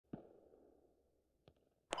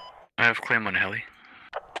I have claim on heli.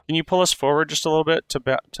 Can you pull us forward just a little bit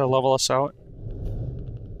to level us out?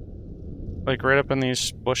 Like right up in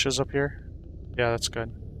these bushes up here? Yeah, that's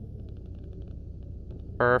good.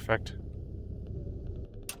 Perfect.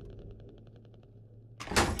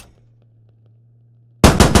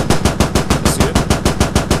 See it?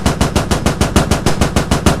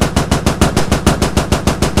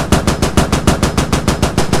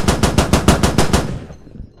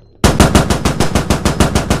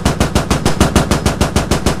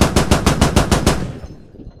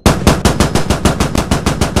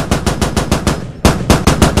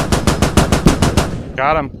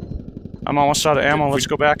 Got him. I'm almost out of ammo. Let's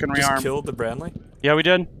go back and rearm. Just killed the Bradley? Yeah, we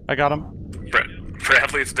did. I got him.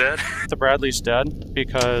 Bradley's dead. The Bradley's dead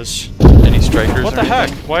because... Any strikers? What the or heck?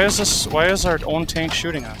 anything? Why is this? Why is our own tank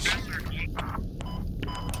shooting us?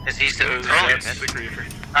 Because he's throwing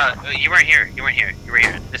it. You weren't here. You weren't here. You were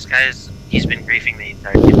here. This guy's... He's been griefing the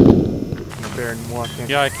entire game. Baron walking.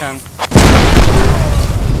 Yeah, I can.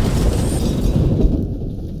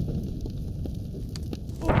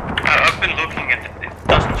 I've been looking at it. It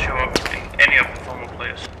doesn't show up in any of the formal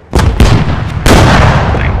players.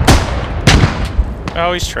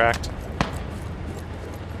 Oh, he's tracked.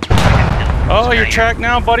 Oh, you're tracked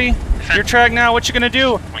now, buddy. You're tracked now. What you gonna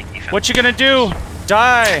do? What you gonna do?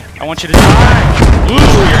 Die! I want you to die.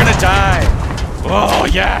 Ooh, you're gonna die. Oh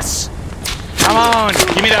yes! Come on,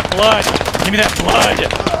 give me that blood. Give me that blood.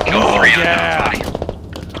 Oh yeah!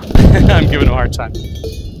 I'm giving him a hard time.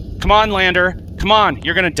 Come on, Lander. Come on,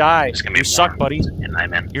 you're gonna die. You suck, buddy. And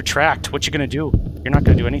I'm in. You're tracked. What you gonna do? You're not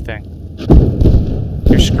gonna do anything.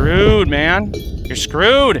 You're screwed, man. You're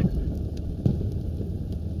screwed.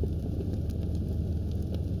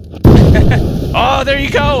 Oh, there you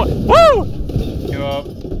go. Woo! You up?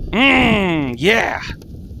 Yeah.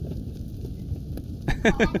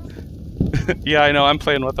 Yeah, I know. I'm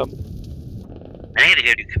playing with them. I need to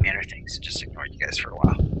go do commander things. Just ignore you guys for a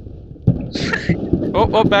while.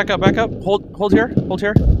 Oh, back up, back up. Hold here, hold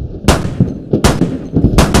here. I'm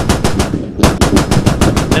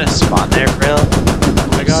gonna spawn there, Brill.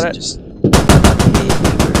 I got it. Just... Nice.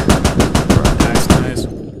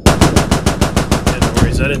 Yeah, no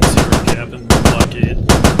worries. I didn't see her cap in the blockade.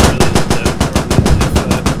 Really isn't that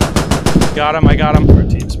important if Got him, I got him. our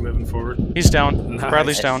team's moving forward. He's down. Nice.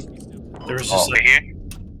 Bradley's down. There was just Over here?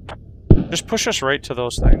 Just push us right to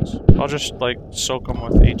those things. I'll just, like, soak them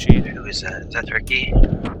with HE. Who is that? Is that Turkey?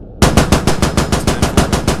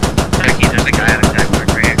 Turkey, there's a guy on a tag mark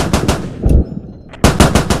right here.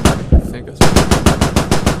 I think it's...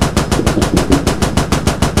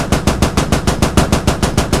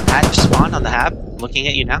 Hat just spawned on the hab. Looking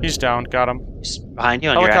at you now. He's down. Got him. He's behind you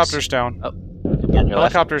on Helicopter's your ass. down. Oh, on your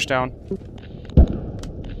left. Helicopter's down.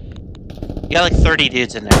 You got like 30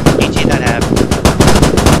 dudes in there. HE that hab. 2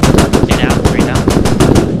 down, 3 down.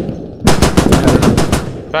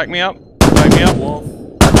 Back me up. Back me up.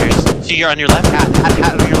 Here's, so you're on your left.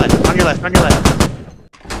 Hat on your left. On your left. On your left.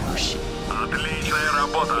 Oh shit.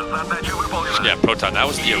 Yeah, Proton, that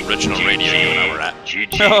was the original radio you and I were at.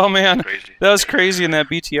 GG. Oh man, Crazy. that was crazy in that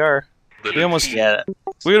BTR. We almost, Yeah.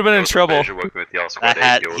 we would have been in trouble. That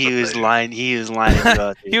hat, he was lining you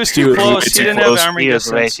up. He was too close. He didn't have arming He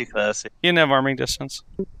was way distance. too close. He didn't have arming distance.